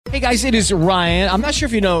Hey guys, it is Ryan. I'm not sure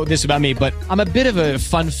if you know this about me, but I'm a bit of a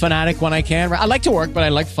fun fanatic when I can. I like to work, but I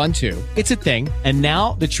like fun too. It's a thing. And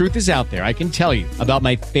now the truth is out there. I can tell you about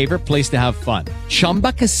my favorite place to have fun.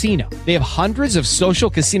 Chumba Casino. They have hundreds of social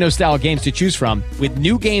casino style games to choose from with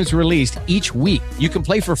new games released each week. You can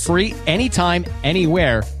play for free anytime,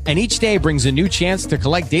 anywhere. And each day brings a new chance to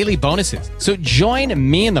collect daily bonuses. So join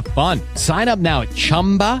me in the fun. Sign up now at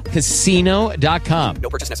ChumbaCasino.com. No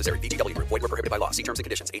purchase necessary. VGW Group. Void where prohibited by law. See terms and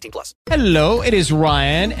conditions. 18+. Hello, it is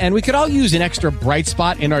Ryan, and we could all use an extra bright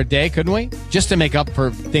spot in our day, couldn't we? Just to make up for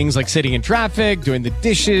things like sitting in traffic, doing the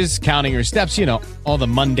dishes, counting your steps, you know, all the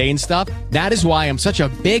mundane stuff. That is why I'm such a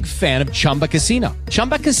big fan of Chumba Casino.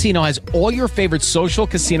 Chumba Casino has all your favorite social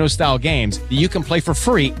casino-style games that you can play for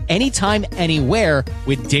free anytime, anywhere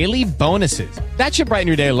with daily bonuses. That should brighten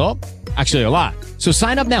your day a little. Actually, a lot. So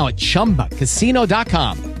sign up now at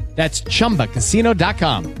ChumbaCasino.com. That's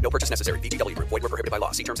ChumbaCasino.com. No purchase necessary. VGW Group. Void where prohibited by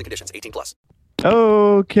law. See terms and conditions. 18+.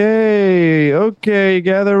 Okay,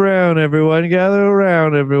 gather around, everyone.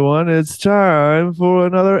 It's time for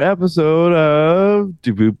another episode of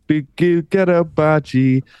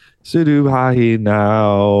Garabachi Suduhahi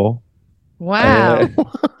Now. Wow.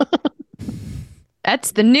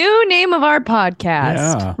 That's the new name of our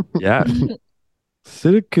podcast. Yeah.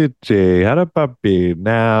 Sudukuchi Harapapi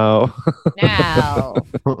Now. Now.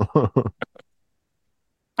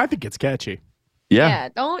 I think it's catchy. Yeah,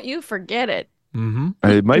 don't you forget it. Mm-hmm.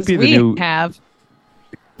 It might be the new. Have.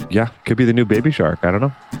 Yeah, could be the new Baby Shark. I don't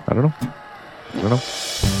know.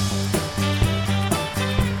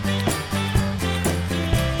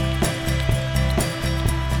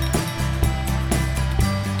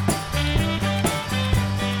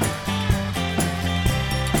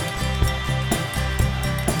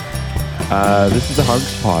 This is the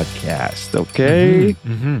Hunks podcast, okay?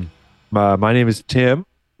 Mm-hmm. My name is Tim.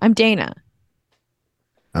 I'm Dana.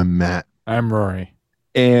 I'm Matt. I'm Rory.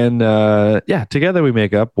 And together we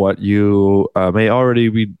make up what you may already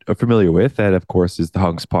be familiar with. That, of course, is the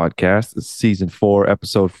Hunks podcast. It's season 4,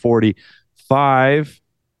 episode 45.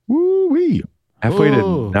 Woo-wee. Halfway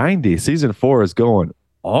to 90. Season 4 is going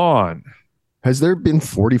on. Has there been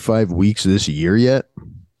 45 weeks this year yet?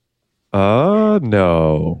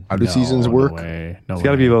 No. How do seasons work? It's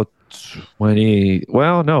got to be about 20.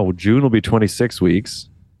 Well, no. June will be 26 weeks.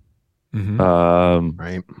 Mm-hmm.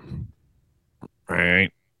 Right.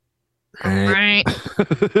 Right. I'm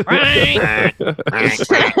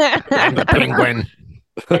the penguin.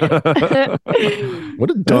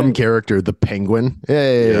 What a dumb character, the penguin.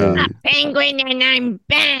 Hey. Yeah. Penguin and I'm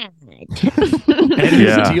back. And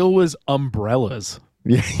his deal was umbrellas.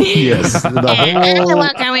 Yes. I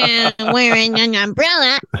walk around wearing an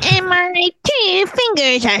umbrella and my 2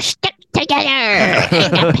 fingers are stuck together.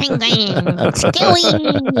 And a penguin. Skilly.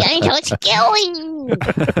 I'm so skilly.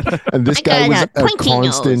 And this guy was a pointy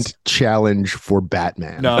constant nose. challenge for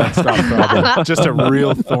Batman. No, it's not a problem. Just a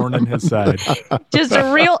real thorn in his side. Just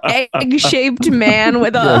a real egg-shaped man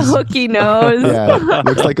with a hooky nose. Yeah,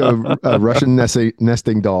 looks like a Russian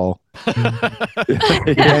nesting doll. And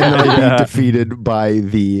defeated by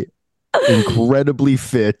the incredibly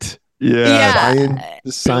fit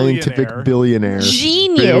scientific billionaire.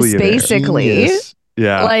 Genius, basically. Genius.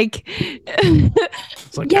 Yeah. Like,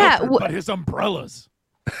 It's like, yeah. but his umbrellas.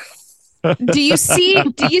 Do you see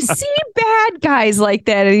bad guys like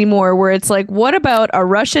that anymore? Where it's like, what about a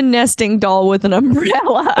Russian nesting doll with an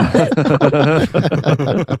umbrella?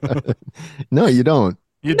 No, you don't.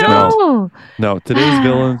 You don't. No, today's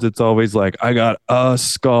villains, it's always like, I got a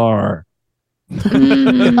scar.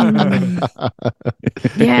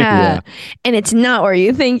 Yeah. And it's not where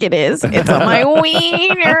you think it is. It's on my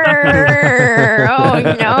wiener.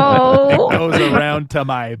 Oh no. It goes around to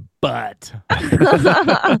my butt.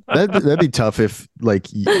 That'd be tough if like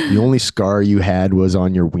the only scar you had was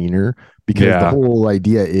on your wiener, because the whole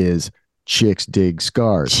idea is chicks dig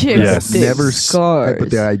scars. Chicks dig never scars.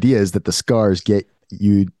 But the idea is that the scars get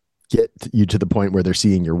you to the point where they're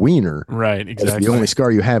seeing your wiener. Right, exactly. If the only scar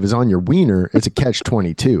you have is on your wiener, it's a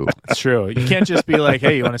catch-22. It's true. You can't just be like,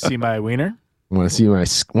 "Hey, you want to see my wiener?" Want to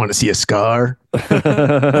see a scar?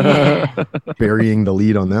 Burying the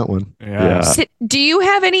lead on that one. Yeah. Do you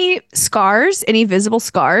have any scars? Any visible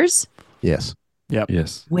scars? Yes. Yep.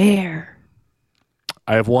 Yes. Where?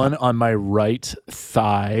 I have one on my right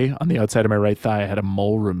thigh. On the outside of my right thigh, I had a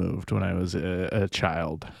mole removed when I was a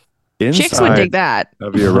child. Chicks would dig that.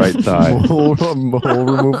 Of your right thigh. Mole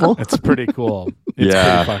removal. It's pretty cool. It's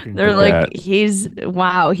Yeah. pretty fucking They're cool. like,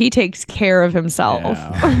 he takes care of himself.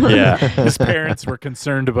 Yeah. Yeah. His parents were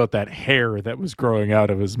concerned about that hair that was growing out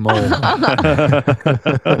of his mole.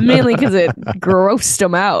 Mainly because it grossed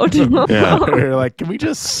him out. Yeah. They're like, can we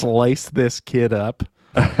just slice this kid up?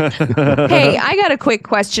 Hey, I got a quick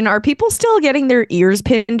question. Are people still getting their ears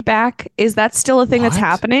pinned back? Is that still a thing that's What?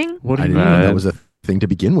 happening? What do I you didn't mean? know that was a thing to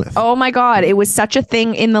begin with. Oh my God. It was such a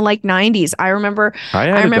thing in the like 90s. I remember I had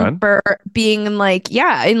I it done. remember being in like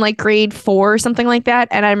grade 4 or something like that.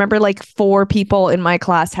 And I remember like 4 people in my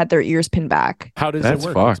class had their ears pinned back. How does That's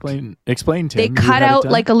it work? fucked. Explain, Tim. They You cut had it out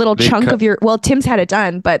done? like a little They chunk cut- of your Tim's had it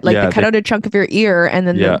done, but like Yeah, they cut they- out a chunk of your ear and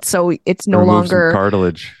then Yeah. so it's no Remove some longer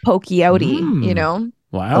cartilage. pokey outy, Mm. you know?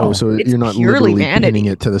 Wow. Oh, so It's you're not purely literally vanity. pinning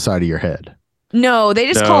it to the side of your head. No, they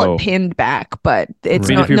just call No. it pinned back, but it's I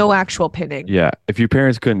mean, not if you're- no actual pinning. Yeah. If your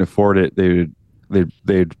parents couldn't afford it,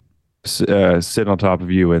 they'd sit on top of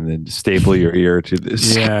you and then staple your ear to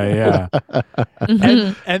this. yeah.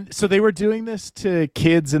 Mhm. And so they were doing this to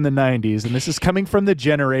kids in the 90s, and this is coming from the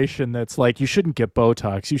generation that's like, you shouldn't get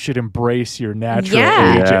Botox. You should embrace your natural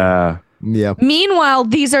Yeah. aging. Yeah. Yeah. Meanwhile,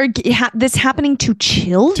 these are this happening to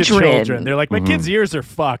children. To children. They're like, my Mhm. kids' ears are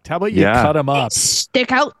fucked. How about you Yeah. cut them up?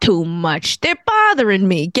 Stick out too much. They're bothering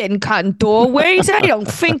me. Getting caught in doorways? I don't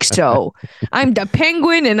think so. I'm the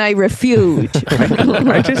penguin and I refuse.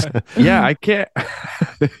 I just, I can't,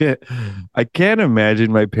 I can't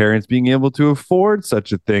imagine my parents being able to afford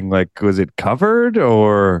such a thing. Like, was it covered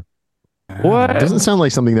or what? It doesn't sound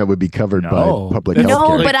like something that would be covered No. by public No, health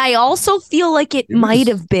care. No, but I also feel like it might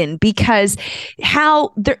have been because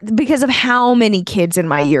of how many kids in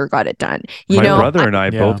my year got it done. You My know, brother and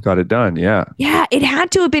I Yeah. both got it done. Yeah. yeah, it had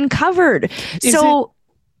to have been covered. Is So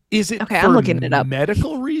Is it Okay, for I'm looking it up.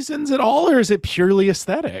 medical reasons at all, or is it purely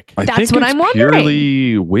aesthetic? I That's think what it's I'm wondering.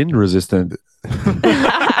 purely wind resistant.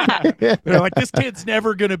 They're like, this kid's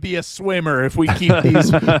never going to be a swimmer if we keep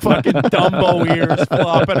these fucking Dumbo ears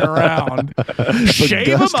flopping around. Shave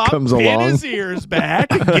him gust up, comes pin along. his ears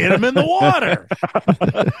back, and get him in the water.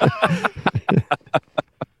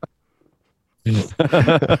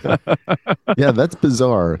 Yeah, that's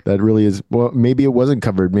bizarre. That really is. Well, maybe it wasn't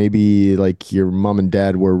covered. Maybe like your mom and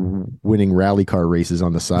dad were winning rally car races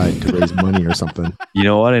on the side to raise money or something. You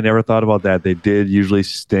know what? I never thought about that. They did usually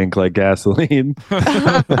stink like gasoline.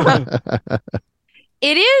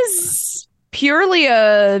 it is purely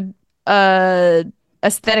a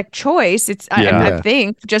aesthetic choice. It's Yeah. I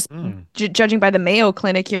think just Mm. judging by the Mayo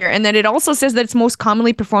Clinic here, and then it also says that it's most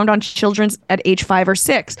commonly performed on children at age 5 or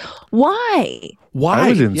 6. Why? Why? I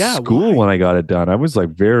was in Yeah, school why? when I got it done. I was like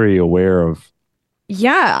very aware of.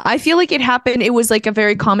 Yeah, I feel like it happened. It was like a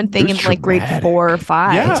very common thing in It's like grade traumatic. 4 or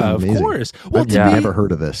 5. Yeah, That's of amazing. course. Well, I've to be, never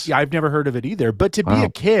heard of this. Yeah, I've never heard of it either. But to be Wow. a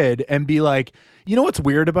kid and be like, you know what's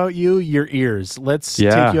weird about you? Your ears. Let's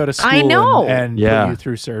Yeah. take you out of school I know. and Yeah. put you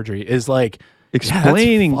through surgery. Is like,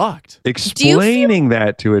 Explaining yeah, that's fucked. explaining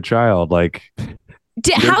that to a child, like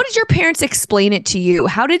How did your parents explain it to you?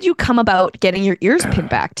 How did you come about getting your ears pinned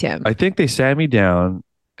back, Tim? I think they sat me down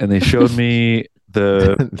and they showed me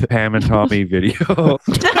the Pam and Tommy video.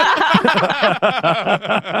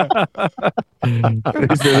 They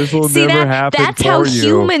said, this will See, never happen that's for how you.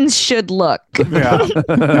 humans should look. Yeah.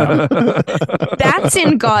 That's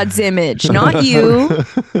in God's image, not you.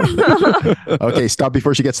 Okay, stop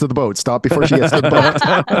before she gets to the boat. Stop before she gets to the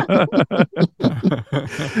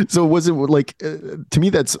boat. So was it like to me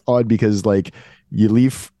that's odd because like you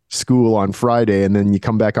leave school on Friday and then you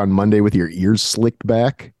come back on Monday with your ears slicked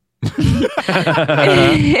back?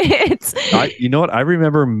 It's, You know what? I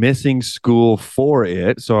remember missing school for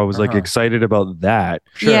it, so I was like Uh-huh. excited about that.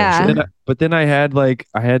 Yeah. But then I had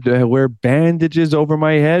to wear bandages over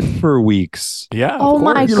my head for weeks. Yeah. Oh of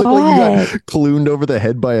my course. You look like you God. got ballooned over the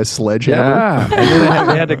head by a sledgehammer. Yeah, and then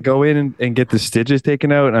I had to go in and get the stitches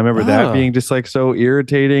taken out. And I remember Ah. that being just like so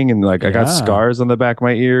irritating, and like I got Yeah. scars on the back of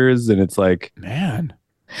my ears, and it's like Man.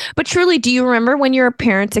 But truly, do you remember when your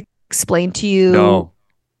parents explained to you? no,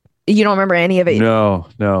 You don't remember any of it? no.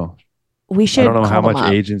 We should I don't know how call them much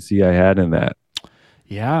up. agency I had in that.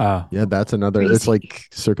 Yeah. Yeah, that's another. It's Crazy. like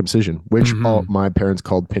circumcision, which Mhm. all my parents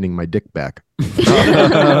called pinning my dick back.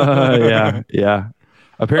 Yeah.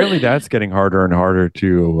 Apparently, that's getting harder and harder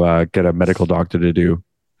to get a medical doctor to do.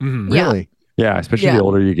 Mhm. Yeah. Really? Yeah, especially Yeah. the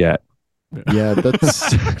older you get. Yeah,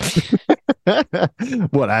 that's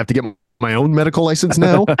what I have to get my own medical license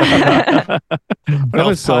now. I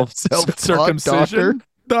was Self-taught Circumcision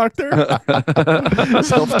doctor.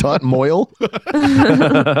 self-taught moil.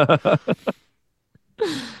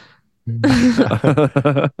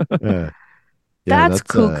 Yeah, That's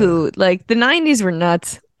cuckoo. Like the 90s were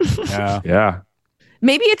nuts. Yeah. yeah.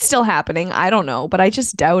 Maybe it's still happening. I don't know, but I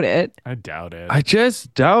just doubt it. I doubt it. I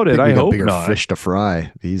just doubt it. think I we got hope bigger not. fish to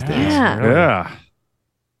fry these days. Yeah. really. Yeah.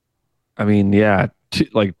 I mean, yeah,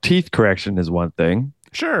 like teeth correction is one thing.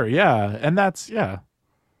 Sure, yeah. And that's, yeah.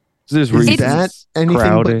 There's Is reasons that anything but,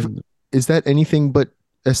 crowding. is that anything but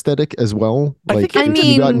aesthetic as well? I Like, think if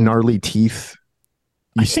you got mean, gnarly teeth,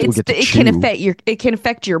 you still get to it chew. can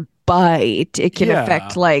affect your bite. It can Yeah.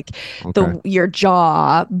 affect like Okay. your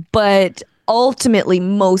jaw, but ultimately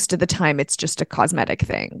most of the time it's just a cosmetic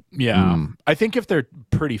thing. Yeah. Mm. I think if they're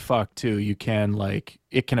pretty fucked too, you can like,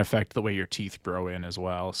 it can affect the way your teeth grow in as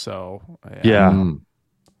well. So, Yeah. Mm.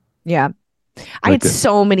 Yeah. I Like had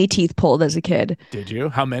so many teeth pulled as a kid. Did you?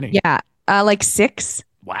 How many? Yeah. Like 6.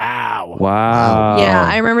 Wow. Wow. Yeah,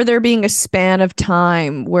 I remember there being a span of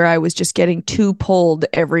time where I was just getting 2 pulled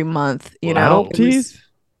every month. You know, Adult It was teeth?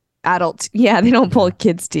 Adult, yeah, they don't pull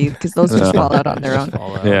kids' teeth because those just fall out on their own.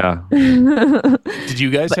 Fall out. Yeah. Did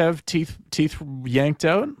you guys have teeth yanked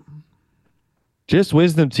out? Just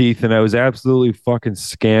wisdom teeth, and I was absolutely fucking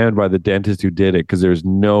scammed by the dentist who did it because there's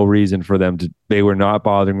no reason for them to. They were not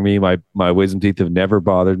bothering me. My wisdom teeth have never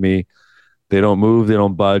bothered me. They don't move. They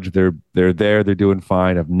don't budge. They're there. They're doing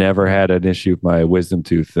fine. I've never had an issue with my wisdom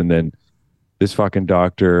tooth. And then this fucking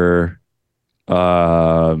doctor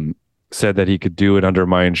said that he could do it under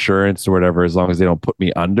my insurance or whatever as long as they don't put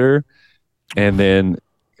me under. And then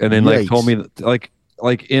like told me like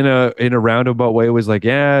in a roundabout way was like,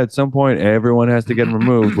 yeah, at some point everyone has to get them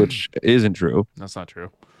removed, which isn't true. That's not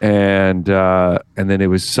true. And then it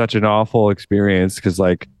was such an awful experience because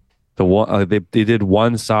like the one they did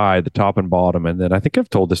one side, the top and bottom, and then I think I've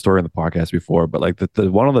told the story in the podcast before, but like the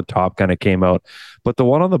one on the top kind of came out, but the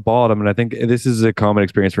one on the bottom, and I think this is a common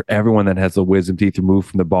experience for everyone that has the wisdom teeth removed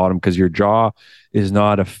from the bottom because your jaw is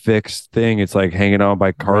not a fixed thing; it's like hanging on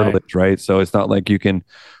by cartilage, right? So it's not like you can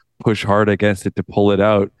push hard against it to pull it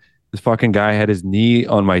out. This fucking guy had his knee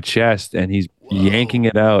on my chest and he's yanking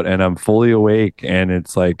it out, and I'm fully awake, and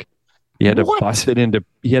it's like he had to bust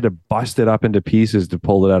it up into pieces to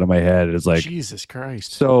pull it out of my head. It's like Jesus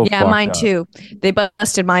Christ. so Yeah, fucked mine up. too. They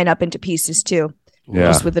busted mine up into pieces too, Yeah.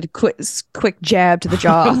 just with a quick jab to the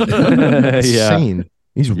jaw. That's Yeah. insane.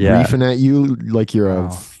 He's Yeah. reefing at you like you're Wow.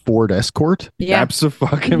 a Ford Escort. Yeah.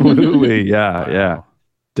 Absolutely. Yeah, yeah. It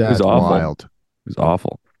That's was awful. wild. It was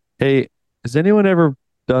awful. Hey, has anyone ever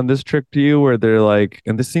done this trick to you where they're like,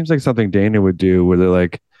 and this seems like something Dana would do, where they're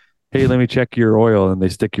like, hey, let me check your oil, and they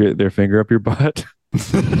stick their finger up your butt?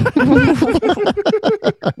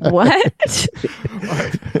 What?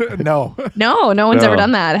 No. No one's No. ever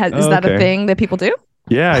done that. Is that a Okay. thing that people do?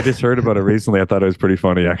 Yeah, I just heard about it recently. I thought it was pretty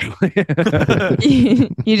funny, actually.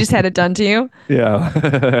 You just had it done to you? Yeah.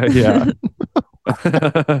 Yeah.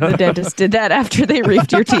 The dentist did that after they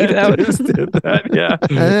reefed your teeth out. Just did that, yeah.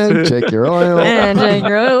 And check your oil. And then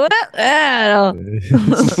you're, that'll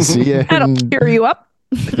See you that'll cheer you up.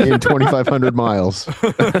 in 2,500 miles.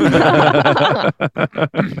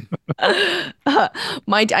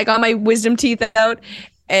 I got my wisdom teeth out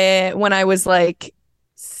when I was like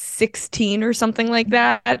 16 or something like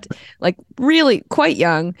that, like really quite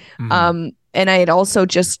young. And I had also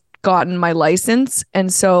just gotten my license,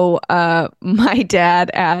 and so my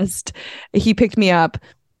dad he picked me up,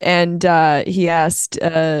 and he asked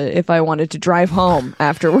if I wanted to drive home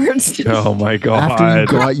afterwards. Oh my After you God.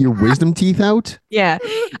 got your wisdom teeth out? Yeah,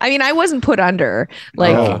 I mean, I wasn't put under,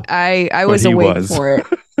 like Oh. I was he awake was. for it,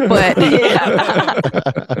 but yeah.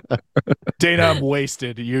 Dana, I'm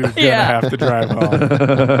wasted. You're going to Yeah. have to drive home.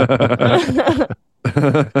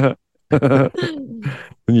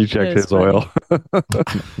 When you checked That's his oil.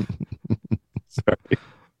 Sorry.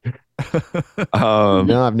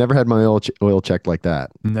 No, I've never had my oil checked like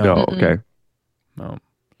that. No, Mm-mm. okay. No.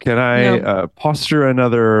 Can I posture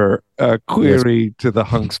another query to the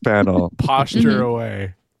hunks panel? Posture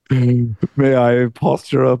away. May I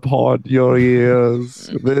posture upon your ears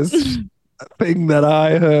this thing that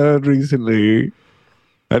I heard recently?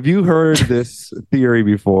 Have you heard this theory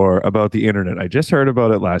before about the internet? I just heard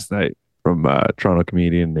about it last night from a Toronto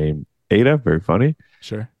comedian named Ada. Very funny.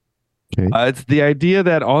 Sure. It's the idea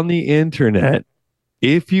that on the internet,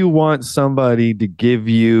 if you want somebody to give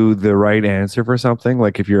you the right answer for something,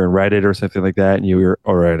 like if you're in Reddit or something like that, and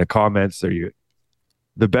or in the comments, the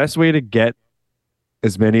best way to get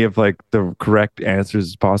as many of like the correct answers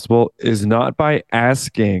as possible is not by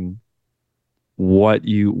asking what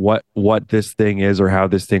this thing is or how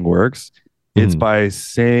this thing works. It's by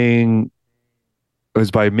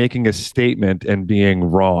making a statement and being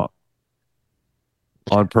wrong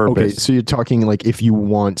on purpose. Okay, so you're talking like if you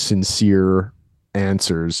want sincere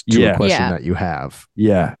answers to Yeah. a question Yeah. that you have.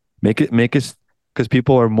 Yeah. Make because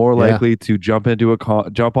people are more Yeah. likely to jump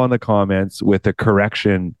on the comments with a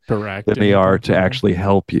correction Correct. than they are to actually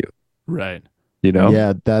help you. Right. You know?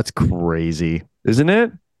 Yeah, that's crazy. Isn't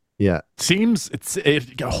it? Yeah. Seems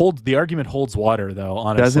the argument holds water though,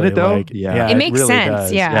 honestly. Doesn't it, though? Like, Yeah. It makes really sense,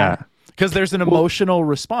 does. yeah. Because there's an emotional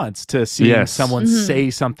response to seeing Yes. someone say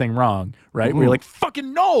something wrong, right? Where you're like,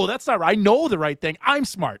 fucking no, that's not right. I know the right thing. I'm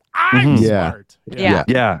smart. I'm Yeah. smart.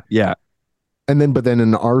 Yeah. Yeah. But then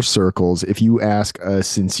in our circles, if you ask a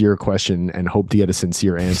sincere question and hope to get a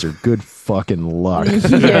sincere answer, good fucking luck.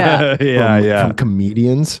 Yeah. From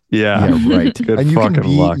comedians. Yeah. Yeah, right. Good and fucking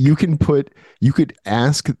luck. you could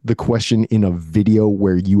ask the question in a video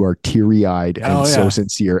where you are teary-eyed and so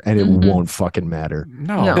sincere, and it won't fucking matter.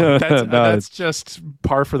 No. That's just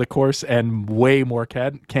par for the course and way more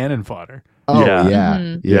cannon fodder. Oh Yeah.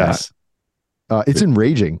 yeah. Yes. It's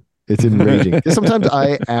enraging. It's enraging. Sometimes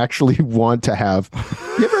I actually want to have.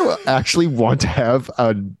 You ever actually want to have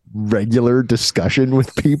a regular discussion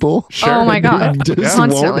with people? Oh my God. You just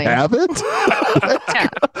Constantly. won't have it.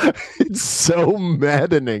 It's so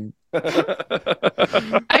maddening.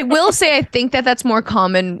 I will say I think that's more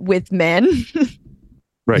common with men.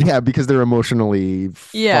 Right. Yeah, because they're emotionally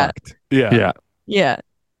fucked. Yeah. Yeah. Yeah.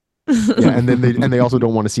 Yeah, and then they also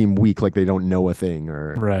don't want to seem weak, like they don't know a thing,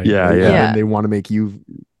 or Right. Yeah. And they want to make you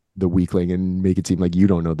the weakling and make it seem like you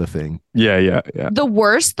don't know the thing. Yeah. The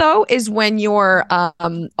worst though is when you're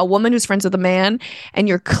a woman who's friends with a man and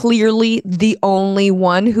you're clearly the only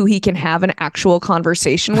one who he can have an actual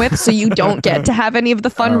conversation with, so you don't get to have any of the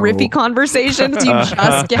fun riffy conversations. You just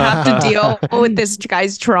have to deal with this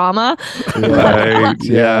guy's trauma. Right.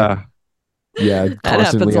 Yeah. Yeah,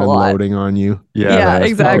 constantly happens a lot. unloading on you. Yeah, that's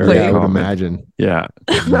exactly. very Yeah, I would common. imagine. Yeah.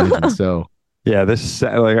 So Yeah,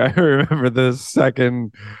 I remember the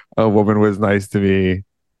second a woman was nice to me,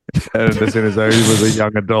 and as soon as I was a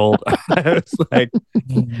young adult, I was like,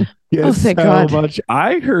 "Guess thank how God. much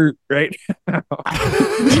I hurt right now."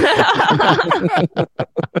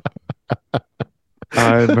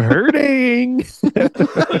 I'm hurting.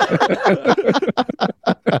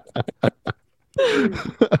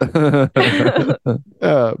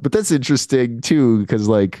 but that's interesting too, because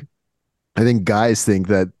like I think guys think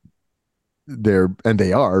that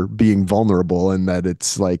they are being vulnerable, and that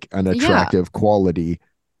it's like an attractive quality.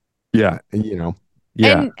 Yeah,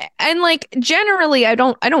 Yeah. And like generally I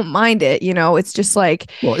don't mind it, it's just like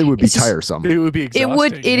Well, it would be it's just- tiresome. It would be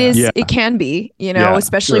exhausting. It can be, Yeah,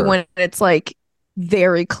 especially sure. when it's like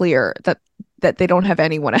very clear that they don't have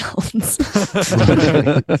anyone else.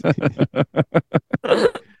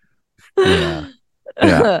 Yeah.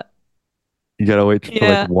 Yeah. You gotta wait for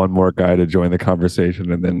Yeah. like one more guy to join the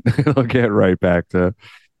conversation, and then it'll get right back to,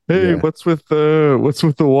 "Hey, Yeah. what's with the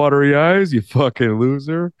watery eyes, you fucking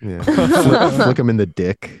loser?" Yeah. Flick them in the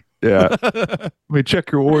dick. Yeah. Let me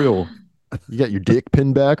check your oil. You got your dick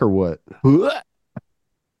pinned back or what?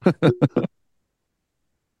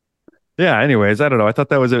 Yeah. Anyways, I don't know. I thought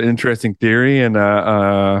that was an interesting theory, and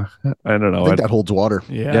I don't know. I think It'd that holds water.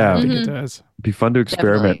 Yeah, I think it Mhm. does. be fun to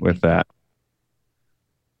experiment Definitely. with that.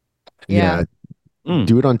 Yeah. Mm.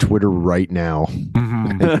 Do it on Twitter right now.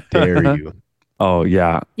 Mhm. I dare you. Oh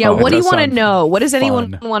yeah. Yeah, Oh, what do you does want to sound know? What does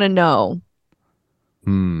anyone fun. want to know?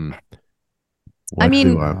 Hmm. I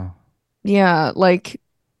mean- Wow. Yeah, like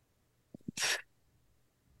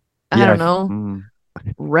I Yeah, don't know. mm.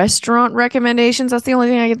 Restaurant recommendations, that's the only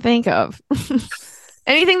thing I can think of.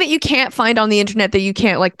 Anything that you can't find on the internet that you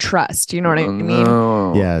can't like trust, you know what I mean?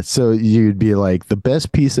 No. Yeah. So you'd be like, the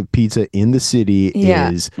best piece of pizza in the city Yeah.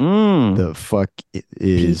 is Mm. the fuck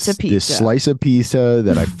is Pizza. this slice of pizza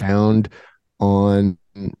that I found on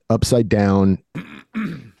upside down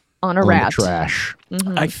On a on rat. the trash.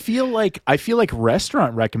 Mhm. I feel like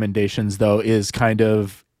restaurant recommendations though is kind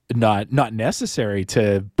of not necessary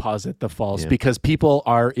to posit the false, Yeah. because people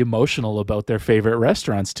are emotional about their favorite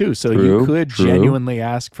restaurants too. So True, you could true. genuinely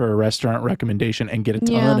ask for a restaurant recommendation and get a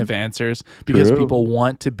ton Yeah. of answers because True. people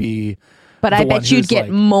want to be. But the I one bet you'd who's get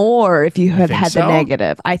like, more if you had think had the so?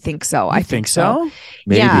 negative. I think so. I You think so.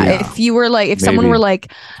 Maybe. Yeah, if you were like, if someone Maybe. were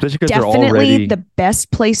like, Especially because they're definitely already. the best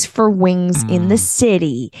place for wings in the Mm.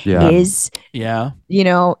 city Yeah. is, Yeah.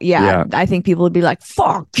 Yeah. I think people would be like,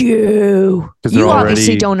 fuck you. 'Cause they're You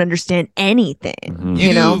obviously already- don't understand anything. Mhm.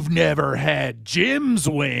 You know? You've never had Jim's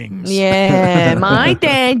wings. Yeah, my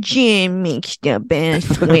dad Jim makes the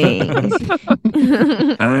best wings.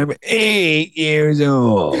 I'm 8 years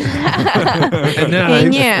old.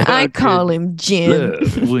 And yeah, I call him Jim.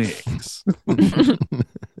 Love wings.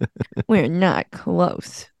 We're not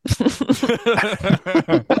close.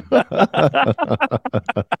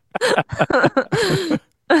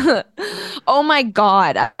 Oh my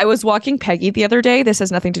God. I was walking Peggy the other day. This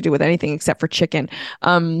has nothing to do with anything except for chicken.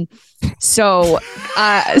 So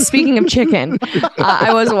speaking of chicken,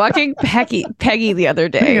 I was walking Peggy the other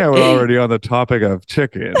day. Yeah, we're already on the topic of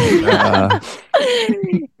chicken.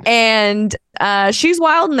 And she's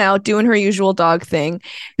wild now doing her usual dog thing.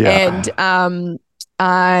 Yeah. And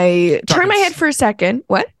I turned my head for a second.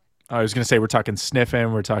 What? I was going to say, we're talking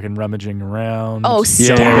sniffing, we're talking rummaging around. Oh,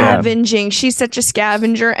 scavenging. She's such a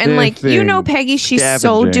scavenger. And like, you know, Peggy, she's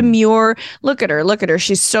so demure. Look at her.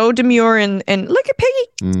 She's so demure. And look at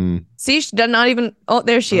Peggy. See, she does not even. Oh,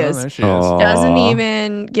 there she is. There she is. Doesn't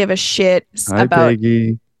even give a shit Hi, about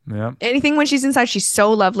Peggy. anything when she's inside. She's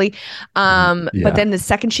so lovely. But then the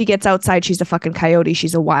second she gets outside, she's a fucking coyote.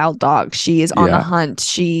 She's a wild dog. She is on the hunt.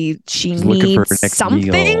 She needs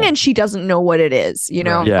something meal. And she doesn't know what it is, you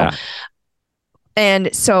know? Yeah.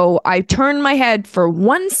 And so I turned my head for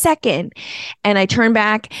 1 second and I turn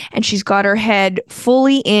back and she's got her head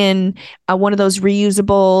fully in one of those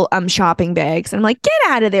reusable shopping bags. And I'm like, get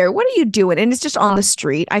out of there. What are you doing? And it's just on the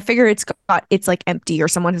street. I figure it's like empty or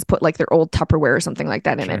someone has put like their old Tupperware or something like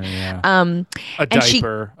that in it. Yeah. A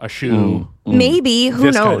diaper, a shoe. Maybe,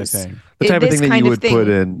 who knows? Kind of thing. The type of thing that you would put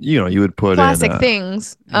in, you would put plastic in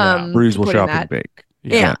things. reusable shopping bag.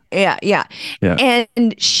 Yeah.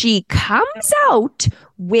 And she comes out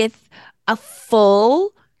with a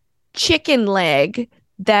full chicken leg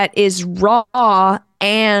that is raw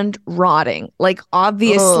and rotting. Like,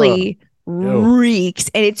 obviously reeks.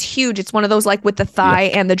 And it's huge. It's one of those like with the thigh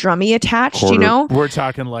and the drummy attached, you know? We're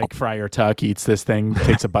talking like Friar Tuck eats this thing,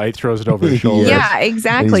 takes a bite, throws it over his shoulder. Yeah,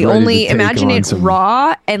 exactly. Only imagine it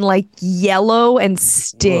raw and like yellow and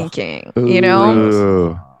stinking, you know?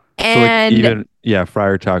 Ooh. And so like even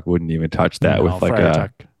Friar Tuck wouldn't even touch that with like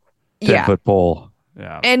a 10-foot pole.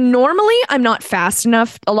 Yeah. And normally I'm not fast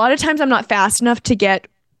enough. A lot of times I'm not fast enough to get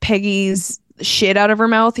Peggy's shit out of her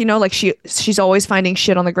mouth, you know, like she's always finding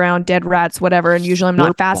shit on the ground, dead rats, whatever, and usually I'm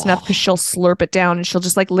not fast enough because she'll slurp it down and she'll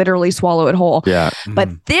just like literally swallow it whole. But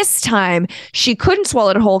this time she couldn't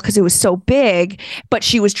swallow it whole because it was so big, but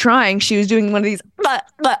she was trying. She was doing one of these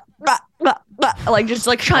like just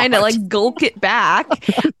like trying to like gulp it back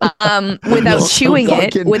without chewing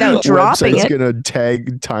it, without dropping it. Gonna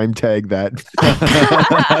time tag that.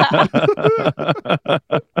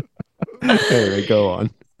 Anyway, go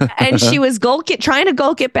on. And she was trying to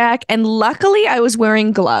gulp it back, and luckily I was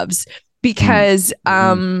wearing gloves because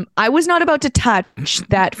I was not about to touch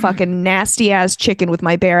that fucking nasty ass chicken with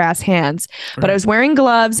my bare ass hands, but I was wearing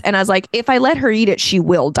gloves, and I was like, if I let her eat it, she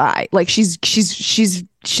will die. Like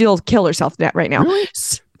she'll kill herself right now. Really?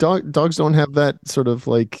 Dogs don't have that sort of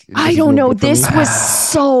like. I don't know. This was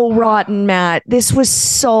so rotten, Matt. This was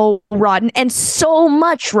so rotten, and so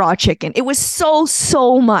much raw chicken. It was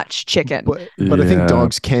so much chicken. But I think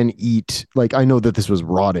dogs can eat. Like, I know that this was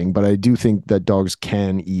rotting, but I do think that dogs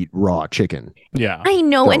can eat raw chicken. Yeah, I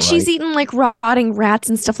know, and she's eaten like rotting rats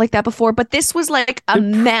and stuff like that before. But this was like a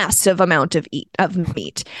massive amount of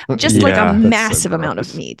meat, just like a massive amount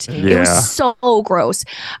of meat. It was so gross.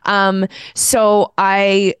 So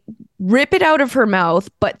I rip it out of her mouth,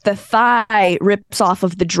 but the thigh rips off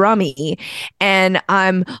of the drummy, and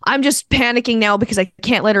I'm just panicking now because I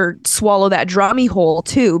can't let her swallow that drummy whole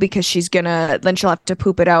too, because she'll have to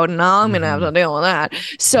poop it out, and I'm gonna have to deal with that.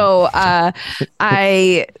 So I'm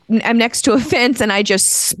next to a fence, and I just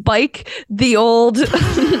spike the old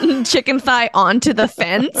chicken thigh onto the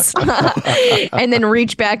fence and then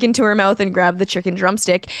reach back into her mouth and grab the chicken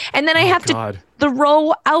drumstick, and then I have to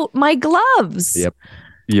throw out my gloves. Yep.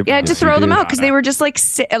 I had to throw them out because they were just like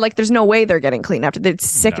there's no way they're getting clean after. It's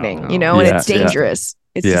sickening, you know, and it's dangerous.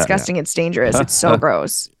 It's disgusting. It's dangerous. It's so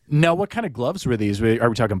gross. Now, what kind of gloves were these? Are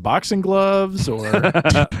we talking boxing gloves or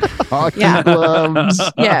hockey gloves?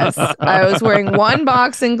 Yes, I was wearing one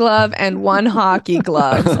boxing glove and one hockey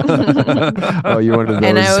glove. Oh, you're one of those.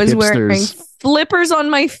 And I was hipsters. wearing flippers on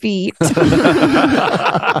my feet.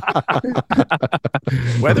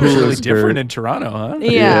 Weather's really different in Toronto, huh?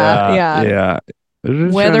 Yeah.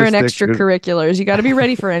 Weather and extracurriculars. You got to be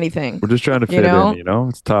ready for anything. We're just trying to fit in, you know?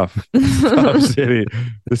 It's tough. It's a tough city.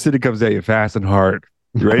 The city comes at you fast and hard.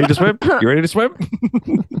 You ready to swim? You ready to swim?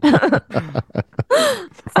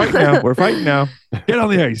 We're fighting now. Get on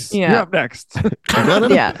the ice. Yeah. You're up next. I'm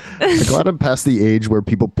glad I'm past the age where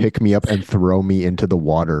people pick me up and throw me into the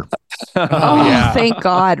water. Thank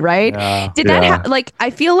God, right? Did that I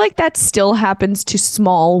feel like that still happens to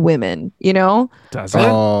small women, you know? Does it?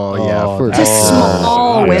 Oh, yeah. To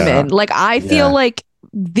small women. Like, I feel like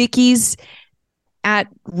Vicky's at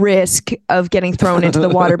risk of getting thrown into the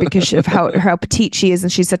water because of how petite she is,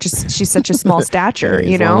 and she's such a small stature. Hey,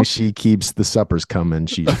 You as long know, as she keeps the suppers coming,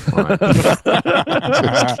 she's fine.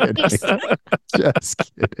 Just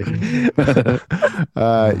kidding.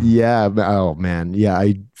 Yeah. Oh man. Yeah.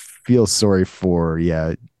 I feel sorry for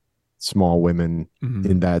small women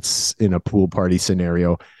in a pool party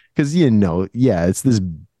scenario, because it's this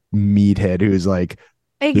meathead who's like,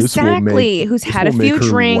 exactly, who's had a few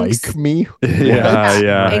drinks. Like me.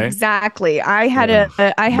 Yeah. Exactly. I had Marry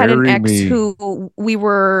an ex me. who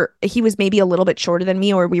he was maybe a little bit shorter than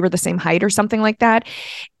me, or we were the same height or something like that.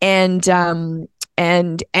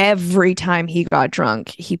 And every time he got drunk,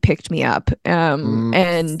 he picked me up.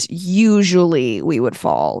 And usually we would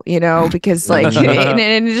fall, because like,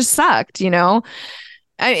 and it just sucked,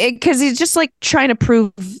 because he's just like trying to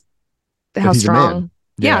prove how he's a strong. man.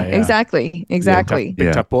 Yeah, exactly. Big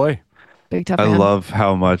tough boy. Big tough I man. love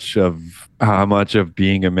how much of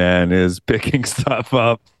being a man is picking stuff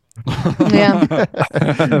up. Yeah.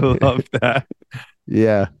 I love that.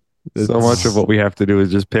 Yeah. So much of what we have to do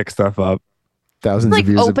is just pick stuff up. Thousands Like of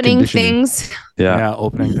years opening of conditioning. things. Yeah.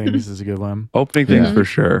 Opening things is a good one. Opening things for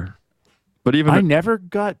sure. But even I never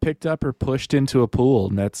got picked up or pushed into a pool,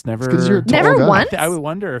 and that's never. 'cause you're a tall Never guy. once. I would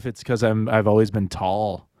wonder if it's because I've always been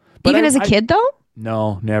tall. But Even as a kid, though.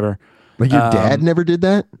 No, never. Like your dad never did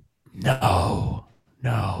that? No.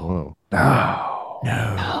 Whoa.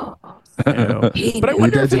 No. But I Your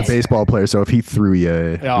wonder dad's if a baseball player, so if he threw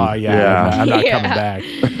you, Oh yeah, Yeah. I'm not Yeah. coming back.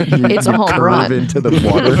 It's a home curve run. into the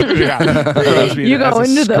water. Yeah. Throws me You as go a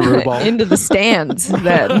into screwball. the stands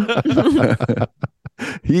then.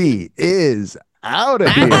 He is out of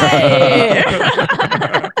here.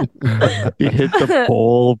 he hit the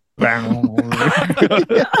pole. Bang.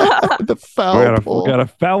 The foul we pole. got a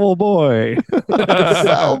foul boy. The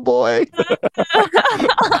foul boy.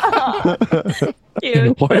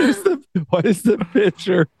 Cute. What is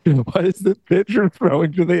the pitcher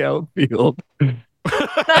throwing to the outfield?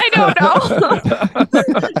 I don't know.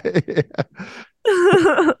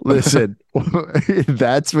 Listen,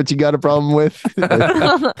 that's what you got a problem with. You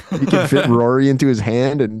can fit Rory into his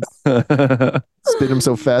hand and spin him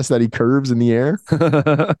so fast that he curves in the air.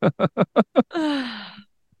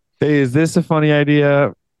 Hey, is this a funny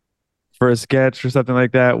idea for a sketch or something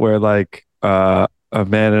like that, where like a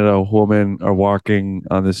man and a woman are walking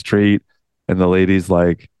on the street and the lady's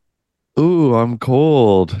like, "Ooh, I'm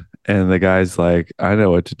cold," and the guy's like, "I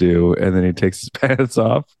know what to do," and then he takes his pants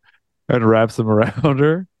off and wraps them around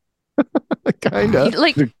her. Kind of.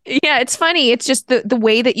 Like, yeah, it's funny. It's just the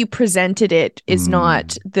way that you presented it is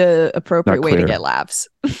not the appropriate Not way to clear. get laughs.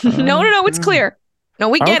 No, it's clear. No,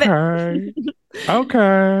 we get it.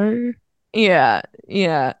 Okay. Yeah.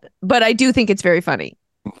 But I do think it's very funny.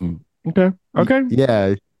 Okay.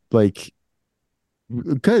 Yeah, like,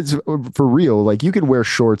 because for real, like, you can wear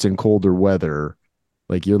shorts in colder weather.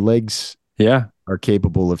 Like, your legs Yeah. are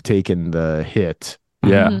capable of taking the hit.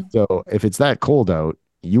 Yeah. Mhm. So if it's that cold out,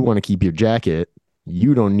 you want to keep your jacket.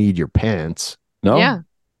 You don't need your pants. No. Yeah.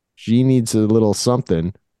 She needs a little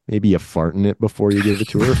something. Maybe you fart in it before you give it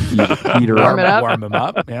to her. Heat her Warm it up. Warm him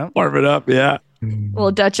up. Yeah. Warm it up. Yeah.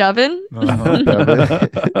 Little Dutch oven. Uh-huh.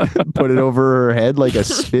 Put it over her head like a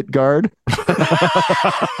spit guard.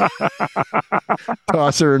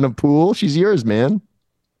 Toss her in a pool. She's yours, man.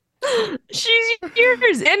 She's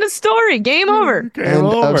yours. End of story. Game over. End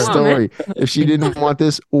of story. If she didn't want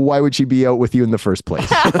this, why would she be out with you in the first place?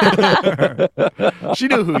 She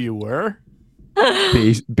knew who you were.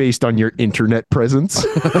 Based on your internet presence,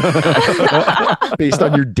 based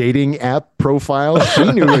on your dating app profile, she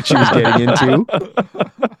knew what she was getting into.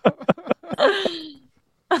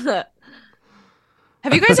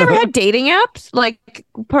 Have you guys ever had dating apps like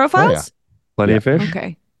profiles? Plenty of fish.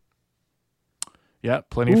 Okay. Yeah,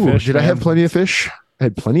 plenty of Ooh, fish. did I man. have plenty of fish? I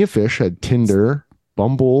had plenty of fish. I had Tinder,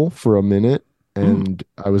 Bumble for a minute, and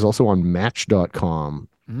I was also on Match.com.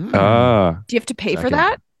 Ah. Do you have to pay for Second.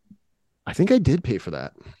 that? I think I did pay for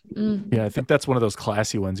that. Yeah, I think that's one of those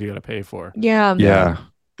classy ones you got to pay for. Yeah. Yeah.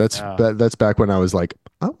 That's Yeah. that's back when I was like,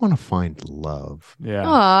 I want to find love. Yeah.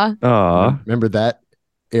 Aw. Ah. Remember that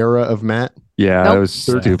era of Matt? Yeah. Nope. That was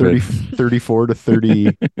 30, stupid. 34 to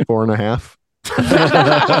 34 and a half.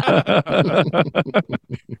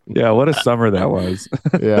 Yeah. What a summer that was.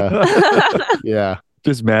 Yeah. Yeah.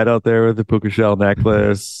 Just Matt out there with the puka shell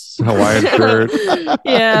necklace, Hawaiian shirt,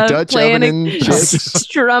 Yeah. Dutch playing oven and chips.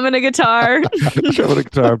 strumming a guitar. showing a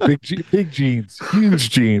guitar, big jeans, huge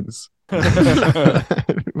jeans.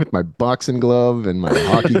 With my boxing glove and my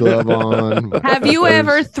hockey glove on. Have you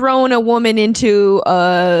ever thrown a woman into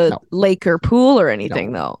a No. lake or pool or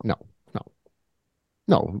anything though? No.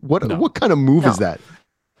 No. What No. what kind of move is No. that?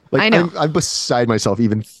 Like I know. I'm beside myself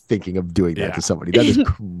even thinking of doing that Yeah. to somebody. That is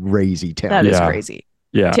crazy town. That is Yeah. crazy.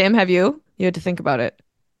 Yeah. Tim, have you? You had to think about it.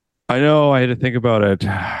 I know. I had to think about it.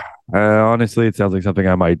 Honestly, it sounds like something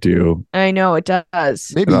I might do. I know it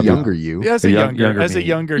does. Maybe That'd be- younger you. As a Young- younger, younger as a me.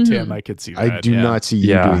 younger Mhm. Tim, I could see that. I do yeah. not see you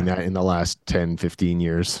Yeah. doing that in the last 10, 15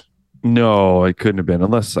 years. No, it couldn't have been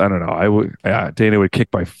unless I don't know. I would. Dana would kick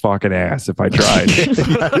my fucking ass if I tried.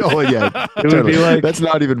 Oh yeah. It would totally. be like That's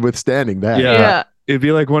not even withstanding that. Yeah. It'd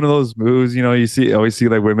be like one of those moves, you know, always see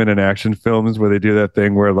like women in action films where they do that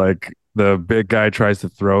thing where like the big guy tries to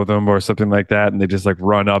throw them or something like that, and they just like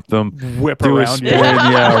run up them, Whip do a around spin, you.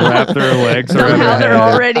 wrap their legs around Somehow their they're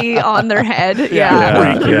head. already on their head. Yeah,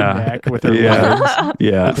 Yeah. break your Yeah. neck with her Yeah. legs.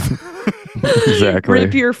 Yeah, exactly.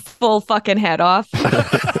 Rip your full fucking head off.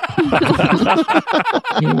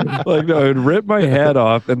 Like no, it'd rip my head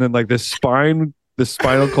off, and then like the spinal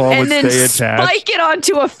column would and then stay attached. spike it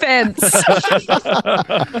onto a fence.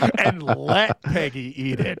 And let Peggy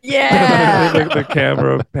eat it. Yeah. The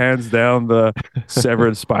camera pans down the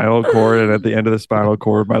severed spinal cord, and at the end of the spinal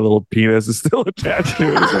cord, my little penis is still attached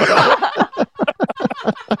to it as well.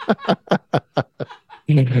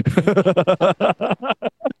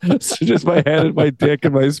 So just my head and my dick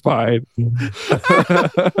and my spine.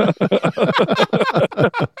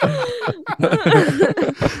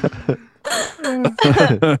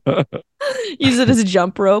 Use it as a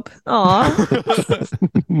jump rope. Aw.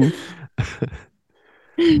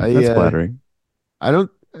 That's flattering. I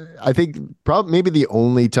don't. I think probably maybe the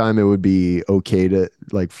only time it would be okay to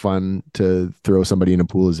like fun to throw somebody in a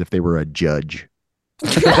pool is if they were a judge.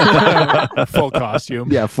 Full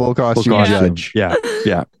costume. Yeah, full costume, Full costume. judge. Yeah,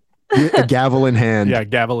 yeah. A gavel in hand. Yeah,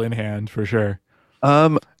 gavel in hand for sure.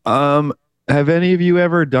 Have any of you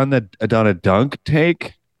ever done a dunk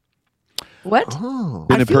take? What? Oh,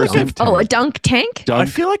 Been I a feel like person? I've- Oh, a dunk tank? I Dunk?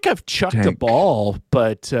 feel like I've chucked a tank. ball,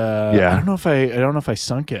 but I Yeah. don't know if I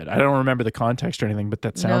sunk it. I don't remember the context or anything, but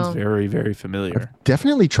that sounds No. very, very familiar.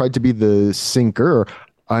 definitely tried to be the sinker.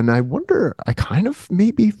 And I wonder, I kind of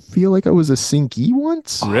maybe feel like I was a sinky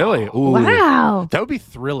once. Really? Ooh. Wow. That would be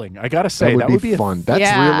thrilling. I gotta say, That would be a fun. That's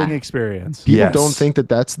thrilling experience. People Yes. don't think that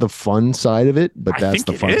that's the fun side of it, but I that's think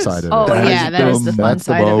the it fun is. side of Oh, it. yeah, that is the fun That's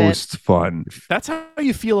side the of it. most fun. That's how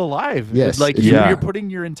you feel alive. Yes. Like Yeah. you're putting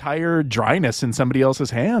your entire dryness in somebody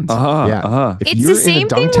else's hands. Yeah. If It's you're the same in a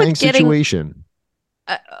thing dunk with tank getting- situation,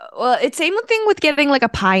 Well, it's same thing with getting like a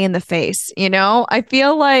pie in the face, you know? I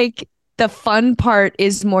feel like the fun part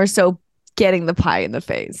is more so getting the pie in the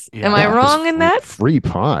face. Am I Yeah. wrong in that? free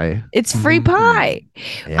pie. It's free pie.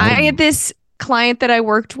 Yeah. I had this client that I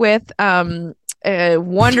worked with, a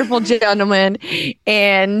wonderful gentleman,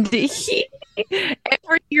 and he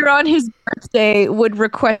every year on his birthday would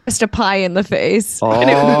request a pie in the face. And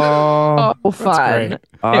it was Oh, so fun. great.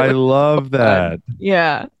 I love that.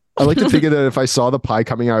 Yeah. I like to think that if I saw the pie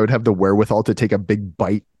coming, I would have the wherewithal to take a big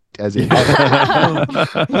bite as it.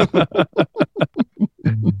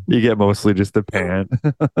 You get mostly just the pan.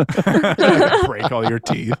 Break all your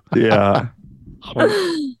teeth. Yeah.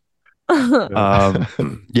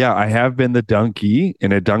 Yeah, I have been the donkey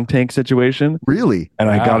in a dunk tank situation, Really? and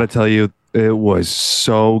I Wow. gotta tell you, it was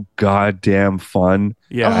so goddamn fun.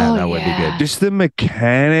 Yeah. Oh, that would be yeah. good. Just the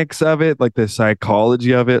mechanics of it, like the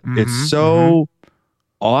psychology of it, Mhm, it's so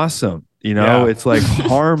awesome. You know, Yeah. it's like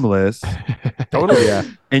harmless, Totally. Yeah.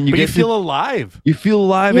 and you But get you to feel alive. you feel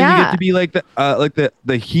alive, and you Yeah. get to be like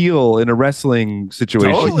the heel in a wrestling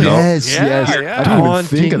situation. Totally. you know? Yes, Yeah, yes. yeah. I didn't even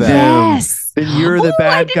think of that. Them. Yes. Then you're the Oh,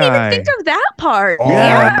 bad I didn't guy. even think of that part. Oh,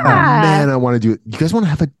 Yeah. man, I want to do it. You guys want to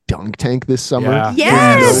have a dunk tank this summer? Yeah.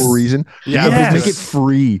 Yes. For no reason. Yeah. Let's Yes. make it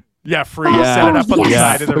free. Yeah, free. Yeah. Set it up on the Yes.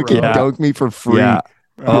 side of the Fucking road. dunk me for free. Yeah.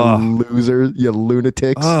 You Oh. losers, you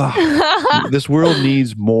lunatics. Oh, this world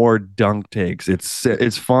needs more dunk takes.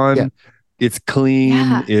 It's fun. Yeah. It's clean.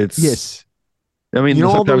 Yeah. It's Yes. I mean, You know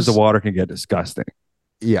all sometimes those- the water can get disgusting.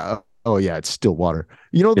 Yeah. Oh, yeah. It's still water.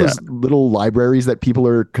 You know Yeah. those little libraries that people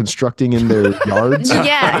are constructing in their yards?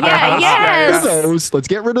 yeah, yes. Those. Let's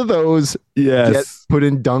get rid of those. Get put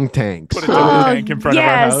in dunk tanks. Put a dunk Oh, tank in front of our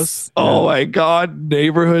yes. house. Oh my God,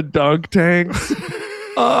 neighborhood dunk tanks.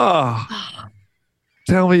 Oh,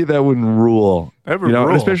 tell me that wouldn't rule. That would You know,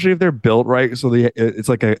 rule. especially if they're built right. So it's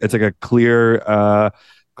like a clear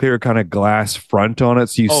kind of glass front on it,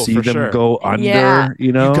 so you Oh, see for them sure. go under. Yeah.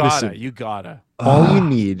 You know, You gotta. All you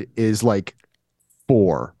need is like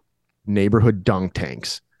 4 neighborhood dunk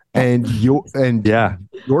tanks. And yeah.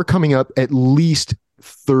 you're coming up at least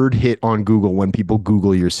 3rd hit on Google when people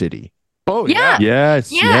Google your city. Oh Yeah.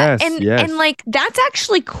 Yes, Yeah, yes, and yes. and like that's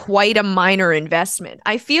actually quite a minor investment.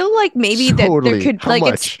 I feel like maybe that there Totally. could How like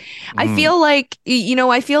much? I feel like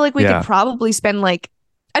I feel like we Yeah. could probably spend like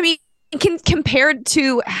I mean compared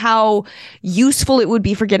to how useful it would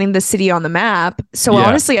be for getting the city on the map. So Yeah.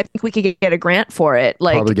 honestly, I think we could get a grant for it.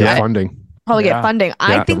 Like Probably get I- funding. probably Yeah. get funding.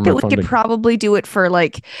 I Yeah. think that we Government could funding. probably do it for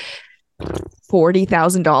like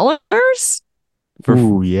 $40,000.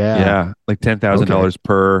 Ooh, yeah. yeah, like $10,000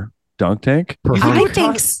 per dunk tank. Per You think I it hundred. would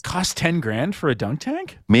think cost 10 grand for a dunk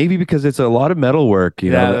tank? Maybe because it's a lot of metal work.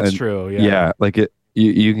 You Yeah, know, that's and- true. Yeah. Yeah. like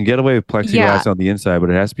you can get away with plexiglass Yeah. on the inside, but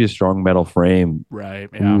it has to be a strong metal frame. Right.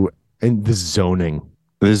 Yeah. Ooh, and the zoning.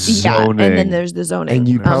 The yeah, zoning. and then there's the zoning. And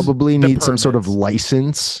you There's probably the need some sort of permits.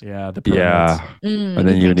 license. Yeah. The permits. yeah, Mm, and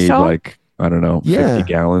then you think need so? like I don't know, Yeah.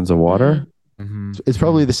 50 gallons of water. Mhm. It's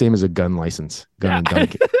probably the same as a gun license. Gun and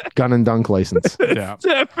dunk. Gun and dunk license. Yeah.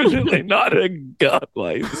 Definitely not a gun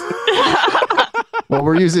license. Well,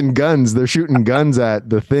 we're using guns. They're shooting guns at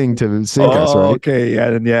the thing to sink us, right? okay, yeah,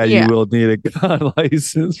 and yeah, Yeah. you will need a gun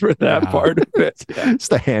license for that Yeah. part of it. It's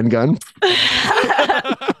the handgun.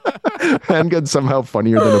 Handgun's somehow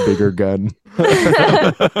funnier than a bigger gun.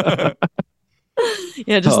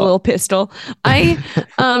 Yeah, just a Oh. little pistol. I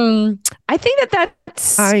think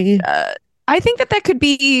that's I think that could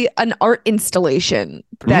be an art installation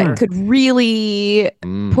that sure. could really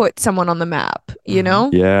Mm. put someone on the map, you Mhm. know?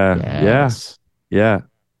 Yeah, Yes. yeah.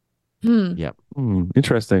 Hmm.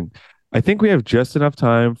 Interesting. I think we have just enough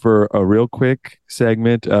time for a real quick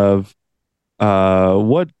segment of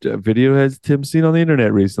what video has Tim seen on the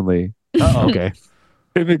internet recently? Uh-oh. Okay.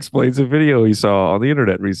 Tim explains a video he saw on the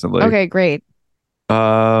internet recently. Okay, great.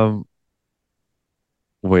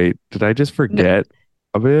 Wait, did I just forget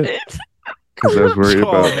a bit? Because I was worried Oh,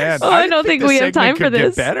 about. man. Oh, I don't think this we have segment time for could get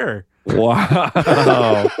this. better. Wow.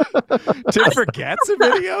 Tim forgets a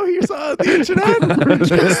video he saw on the internet.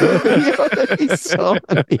 He saw on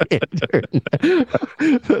the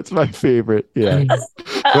internet. That's my favorite. Yeah.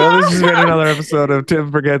 Well, this has been another episode of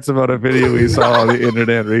Tim Forgets About a Video We Saw on the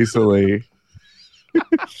Internet Recently.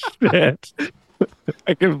 Shit.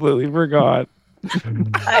 I completely forgot.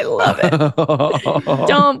 I love it.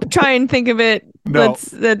 Don't try and think of it. No.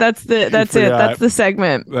 That's it. That's forgot. That's the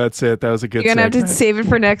segment. That's it. That was a good You're gonna have to segment. save it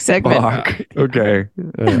for next segment. Fuck. Okay.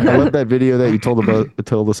 I love that video that you told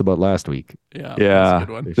us about last week. Yeah. Yeah. That's a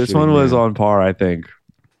good one. They're This shooting one was man. on par, I think.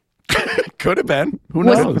 Could have been. Who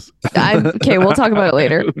Was- knows? Okay, we'll talk about it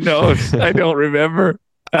later. Who knows? I don't remember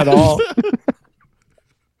at all. God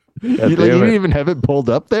You damn didn't it. even have it pulled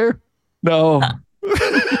up there? No.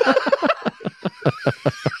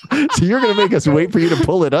 So you're going to make us wait for you to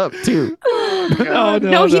pull it up, too. No, he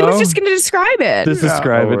was just gonna describe it. Just Yeah.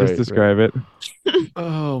 describe it. Oh, Just right, describe it.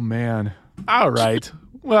 Oh, man. All right.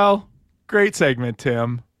 Well, great segment,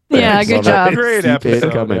 Tim. Yeah, Thanks. good Love it. job. Great Keep it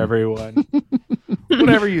episode, coming. everyone.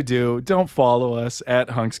 Whatever you do, don't follow us at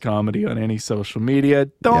Hunks Comedy on any social media.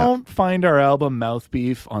 Don't find our album Mouth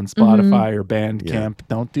Beef on Spotify or Bandcamp.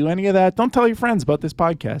 Don't do any of that. Don't tell your friends about this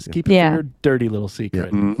podcast. Keep it Yeah. for your dirty little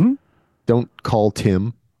secret. Mhm. Don't call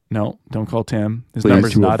Tim. No, don't call Tim. His Please,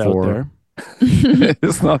 number's not out 204. there.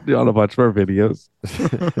 It's not on a bunch of our videos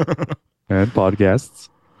and podcasts.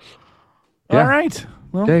 Yeah. All right.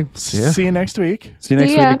 Well, Okay. Yeah. see you next week. See you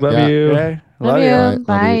next See ya. week. Love Yeah. you. Okay. Love Love you. you.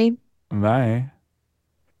 Bye. Love Bye. Bye.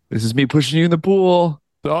 This is me pushing you in the pool.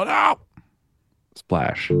 Oh, no.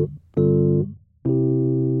 Splash.